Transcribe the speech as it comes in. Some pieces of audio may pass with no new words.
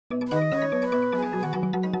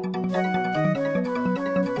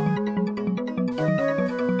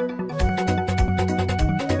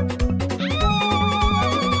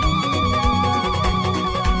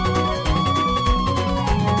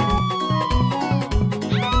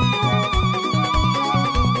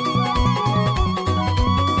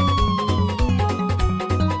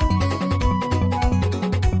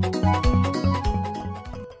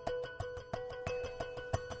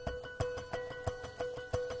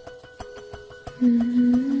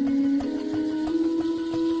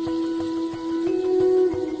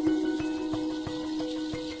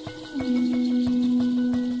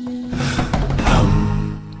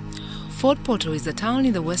Fort Portal is a town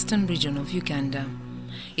in the western region of Uganda.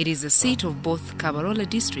 It is the seat of both Kabarola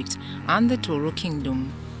district and the Toro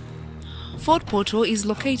Kingdom. Fort Portal is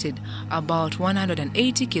located about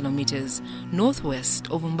 180 kilometers northwest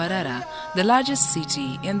of Mbarara, the largest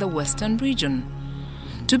city in the western region.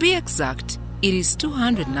 To be exact, it is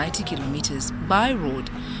 290 kilometers by road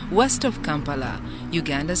west of Kampala,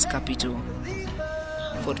 Uganda's capital.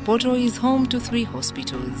 Fort Portal is home to 3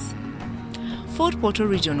 hospitals. Fort Portal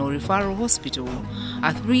Regional Referral Hospital,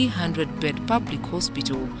 a 300-bed public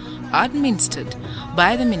hospital administered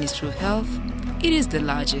by the Ministry of Health, it is the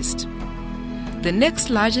largest. The next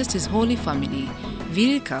largest is Holy Family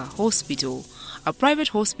Virika Hospital, a private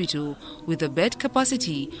hospital with a bed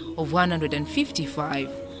capacity of 155,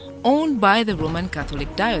 owned by the Roman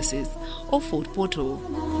Catholic Diocese of Fort Portal.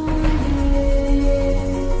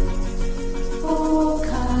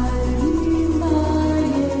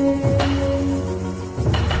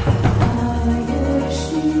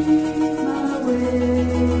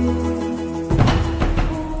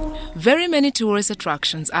 Very many tourist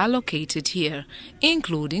attractions are located here,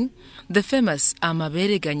 including the famous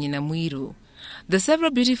Amabere Ganyina Mwiru, the several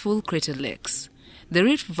beautiful crater lakes, the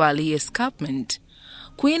Rift Valley Escarpment,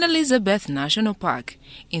 Queen Elizabeth National Park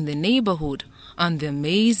in the neighborhood, and the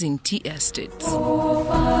amazing tea estates.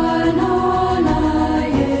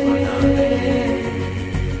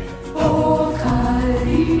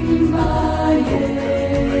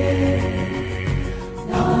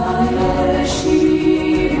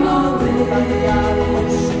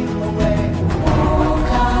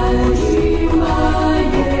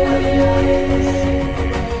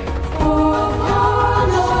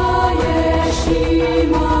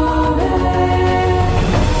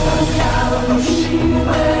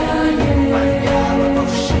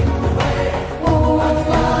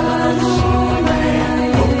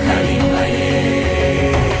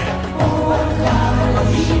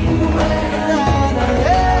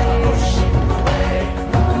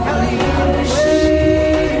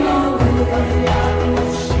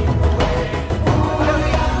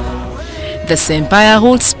 The Sempaya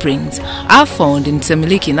Hot Springs are found in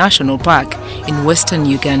Semuliki National Park in western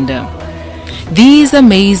Uganda. These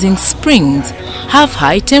amazing springs have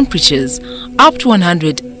high temperatures up to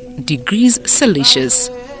 100 degrees Celsius.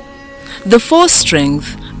 The force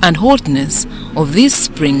strength and hotness of these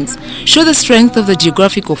springs show the strength of the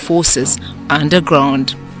geographical forces underground.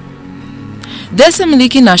 The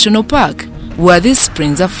Semuliki National Park, where these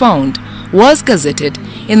springs are found, was gazetted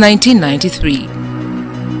in 1993.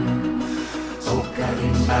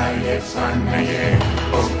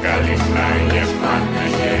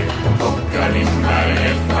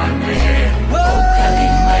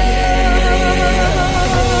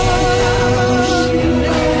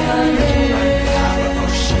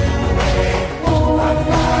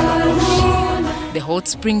 The hot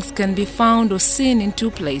springs can be found or seen in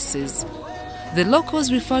 2 places. The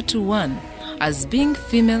locals refer to one as being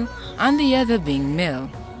female and the other being male.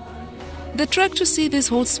 The trek to see these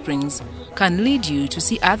hot springs can lead you to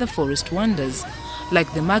see other forest wonders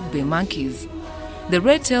like the magpie monkeys, the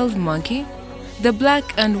red-tailed monkey, the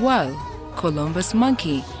black and wild Columbus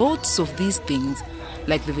monkey, lots of these things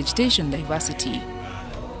like the vegetation diversity.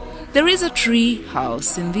 There is a tree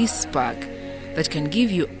house in this park that can give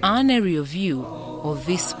you an aerial view of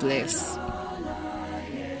this place.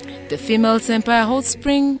 The female Sempaya Hot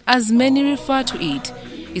Spring, as many refer to it,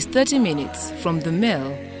 is 30 minutes from the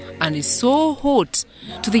male and is so hot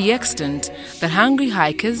to the extent that hungry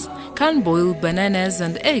hikers can boil bananas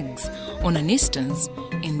and eggs on an instance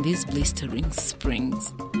in these blistering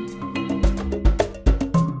springs.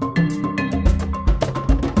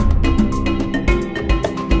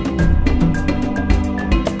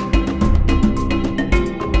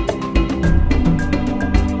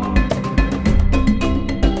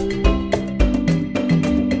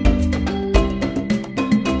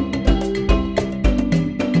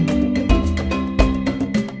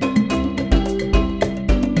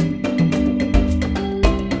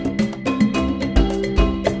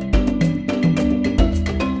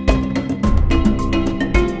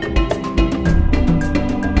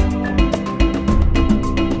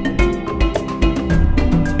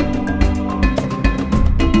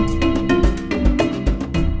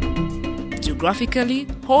 Geographically,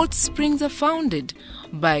 hot springs are founded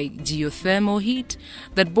by geothermal heat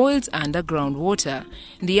that boils underground water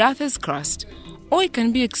in the Earth's crust, or it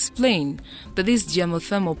can be explained that these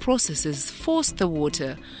geothermal processes force the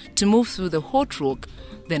water to move through the hot rock,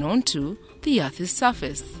 then onto the Earth's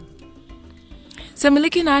surface.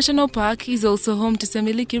 Semuliki National Park is also home to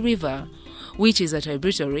Semuliki River, which is a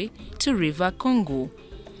tributary to River Congo.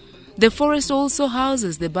 The forest also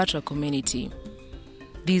houses the Batra community.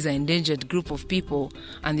 These are an endangered group of people,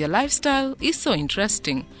 and their lifestyle is so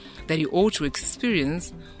interesting that you ought to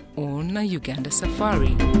experience on a Uganda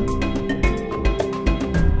safari.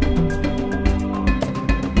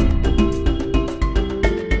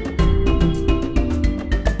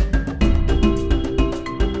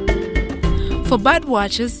 For bird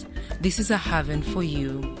watchers, this is a haven for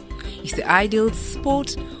you. It's the ideal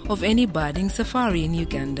spot of any birding safari in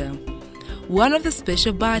Uganda. One of the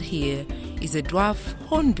special birds here is the dwarf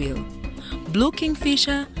hornbill, blue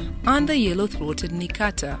kingfisher, and the yellow-throated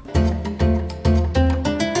nikata.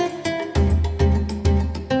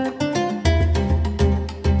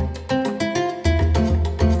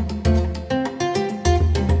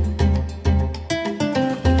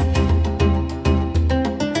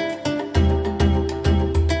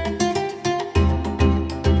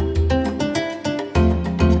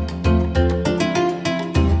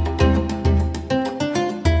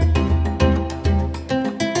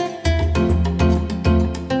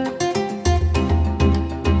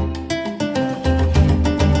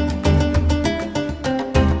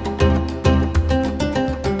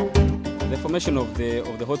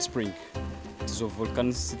 Of the hot spring, it is of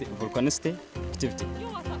volcanicity activity.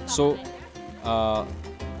 So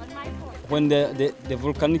when the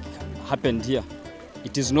volcanic happened here,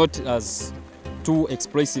 it is not as too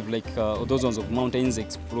explosive like those ones of mountains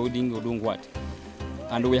exploding or doing what.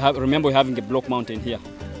 And remember we're having a block mountain here.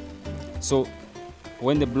 So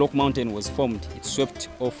when the block mountain was formed, it swept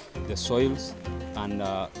off the soils and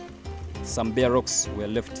some bare rocks were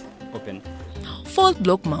left open. Fault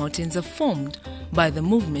block mountains are formed by the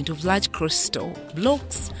movement of large crystal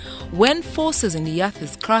blocks when forces in the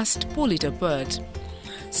Earth's crust pull it apart.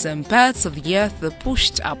 Some parts of the Earth are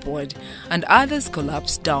pushed upward and others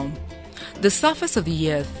collapse down. The surface of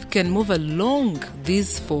the Earth can move along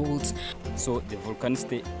these folds. So the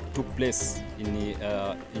volcanicity took place in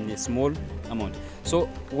a small amount. So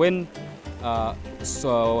when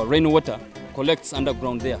rainwater collects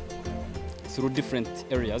underground there through different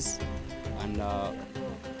areas, and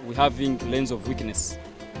we're having lanes of weakness,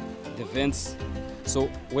 the vents. So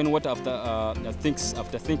when water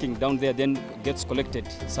after thinking down there then gets collected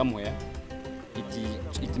somewhere,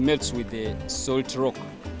 it melts with the salt rock.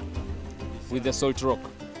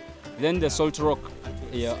 Then the salt rock,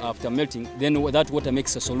 after melting, then that water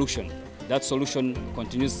makes a solution. That solution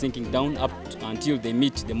continues sinking down up until they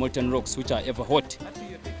meet the molten rocks, which are ever hot.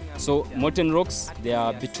 So molten rocks, they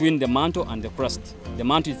are between the mantle and the crust. The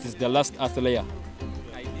mantle is the last earth layer.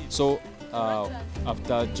 So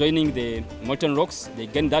after joining the molten rocks, they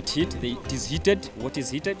gain that heat. It is heated. What is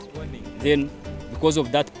heated? Then because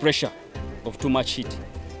of that pressure of too much heat,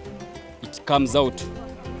 it comes out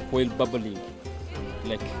oil bubbling,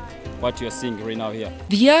 like what you're seeing right now here.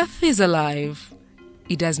 The Earth is alive.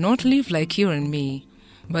 It does not live like you and me,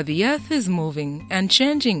 but the Earth is moving and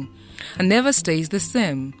changing and never stays the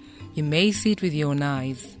same. You may see it with your own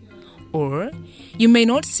eyes, or you may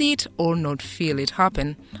not see it or not feel it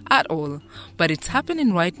happen at all, but it's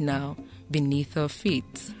happening right now beneath our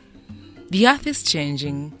feet. The Earth is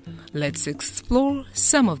changing. Let's explore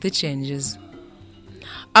some of the changes.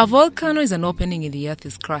 A volcano is an opening in the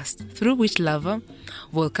Earth's crust through which lava,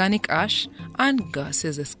 volcanic ash, and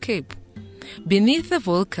gases escape. Beneath the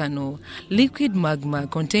volcano, liquid magma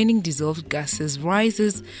containing dissolved gases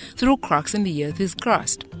rises through cracks in the Earth's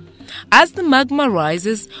crust. As the magma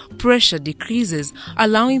rises, pressure decreases,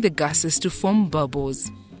 allowing the gases to form bubbles.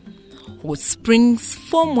 Hot springs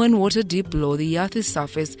form when water deep below the Earth's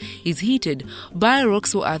surface is heated by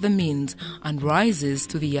rocks or other means and rises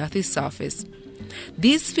to the Earth's surface.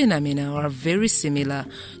 These phenomena are very similar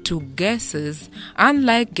to gases.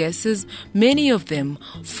 Unlike gases, many of them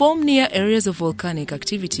form near areas of volcanic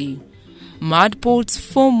activity. Mud pots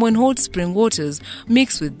form when hot spring waters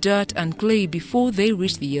mix with dirt and clay before they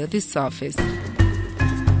reach the Earth's surface.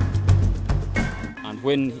 And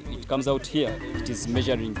when it comes out here, it is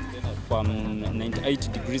measuring from 98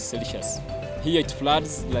 degrees Celsius. Here it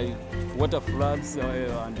floods, like water floods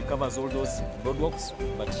and covers all those roadworks,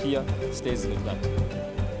 but here it stays like that.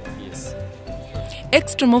 Yes.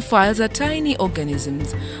 Extremophiles are tiny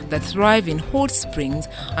organisms that thrive in hot springs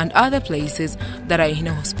and other places that are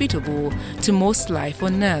inhospitable to most life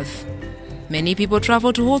on Earth. Many people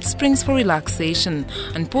travel to hot springs for relaxation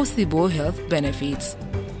and possible health benefits.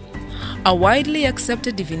 A widely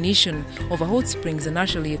accepted definition of a hot spring is a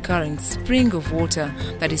naturally occurring spring of water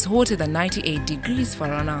that is hotter than 98 degrees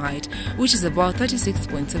Fahrenheit, which is about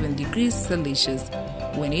 36.7 degrees Celsius,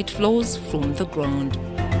 when it flows from the ground.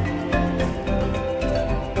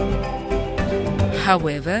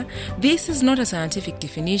 However, this is not a scientific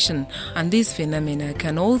definition, and this phenomena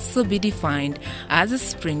can also be defined as a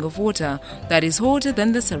spring of water that is hotter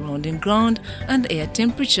than the surrounding ground and air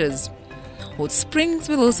temperatures. Hot springs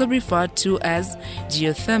will also be referred to as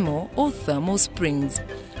geothermal or thermal springs.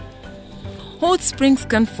 Hot springs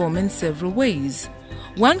can form in several ways.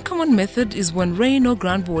 One common method is when rain or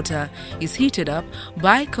groundwater is heated up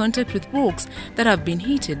by contact with rocks that have been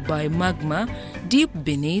heated by magma deep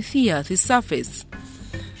beneath the Earth's surface.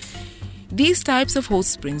 These types of hot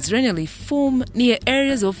springs generally form near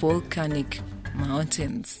areas of volcanic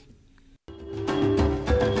mountains.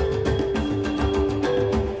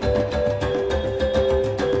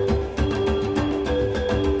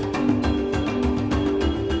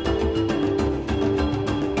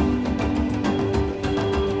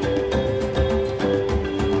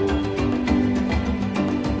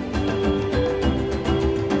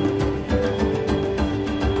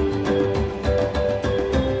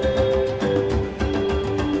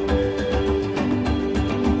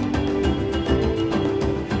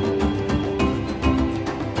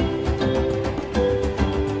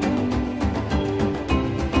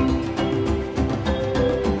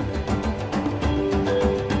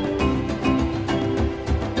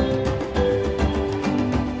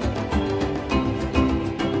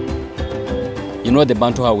 You know the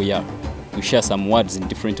Bantu how we are. We share some words in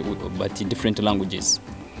different languages.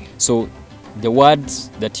 So the words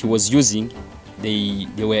that he was using, they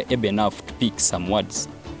were able enough to pick some words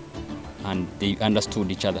and they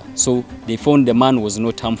understood each other. So they found the man was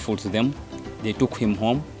not harmful to them. They took him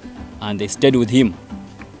home and they stayed with him.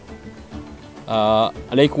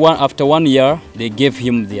 After 1 year, they gave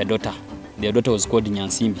him their daughter. Their daughter was called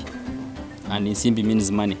Nyansimbi, and Nyansimbi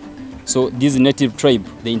means money. So this native tribe,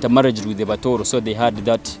 they intermarried with the Batoro, so they had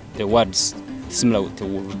the words similar to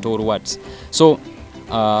Batoro words. So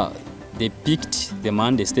they picked the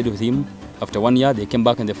man, they stayed with him. After 1 year, they came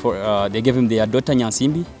back and they gave him their daughter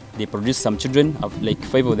Nyansimbi. They produced some children, like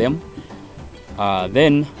 5 of them.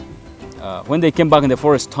 Then, when they came back in the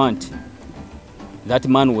forest hunt, that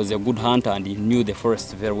man was a good hunter and he knew the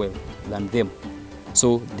forest very well than them.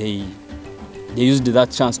 So they used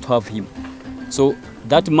that chance to have him. So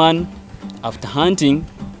that man, after hunting,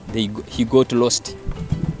 he got lost.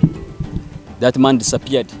 That man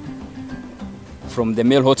disappeared from the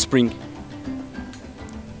male hot spring.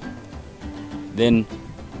 Then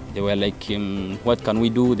they were like, what can we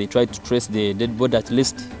do? They tried to trace the dead body at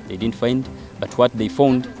least. They didn't find. But what they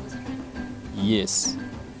found, yes.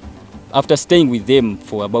 After staying with them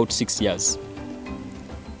for about 6 years,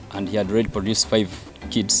 and he had already produced 5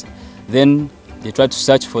 kids, then they tried to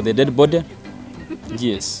search for the dead body.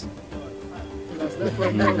 Yes.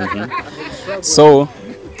 So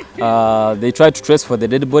they tried to trace for the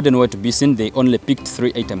dead body and where to be seen. They only picked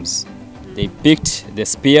 3 items. They picked the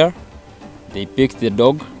spear, they picked the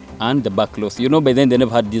dog, and the back cloth. You know, by then they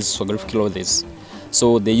never had these photographic clothes.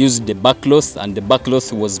 So they used the back cloth, and the back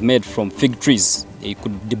cloth was made from fig trees. They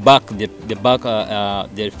could debark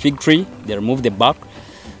the fig tree. They removed the bark.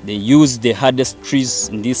 They used the hardest trees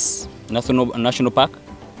in this national park,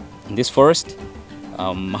 in this forest,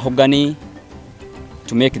 mahogany,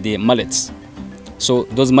 to make the mallets. So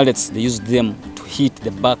those mallets, they used them to hit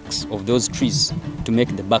the barks of those trees to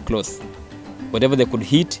make the back cloth. Whatever they could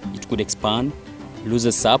hit, it could expand,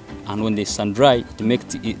 loses up, and when they sun dry,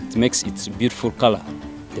 it makes its beautiful color,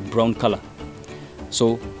 the brown color.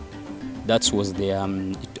 So that was the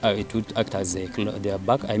it would act as the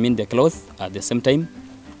back. I mean the cloth at the same time,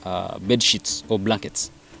 bed sheets or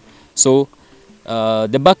blankets. So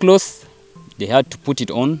the back cloth, they had to put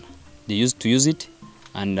it on. They used to use it,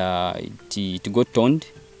 and it got toned.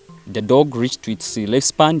 The dog reached to its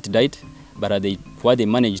lifespan, it died, but what they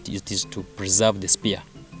managed is to preserve the spear.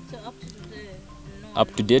 So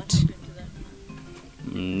up to date,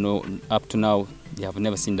 no, up to now, they have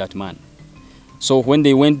never seen that man. So when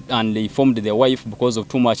they went and they informed their wife, because of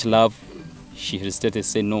too much love, she hesitated,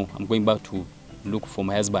 said, no, I'm going back to look for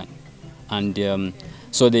my husband. And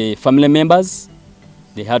so the family members,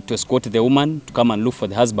 they had to escort the woman to come and look for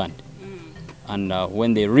the husband. And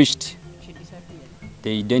when they reached,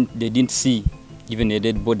 they didn't see even a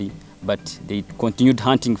dead body, but they continued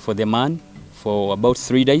hunting for the man for about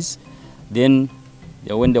 3 days. Then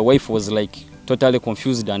when the wife was like totally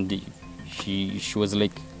confused and she was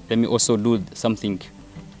like let me also do something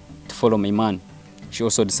to follow my man. She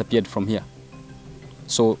also disappeared from here.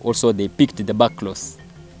 So also they picked the back cloth.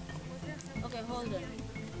 Okay, hold on.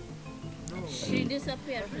 She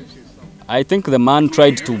disappeared. I think the man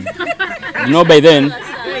tried to, by then.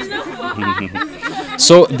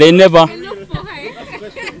 So they never.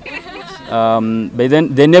 By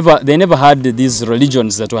then they never had these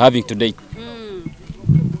religions that we're having today.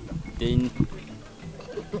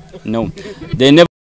 No, they never.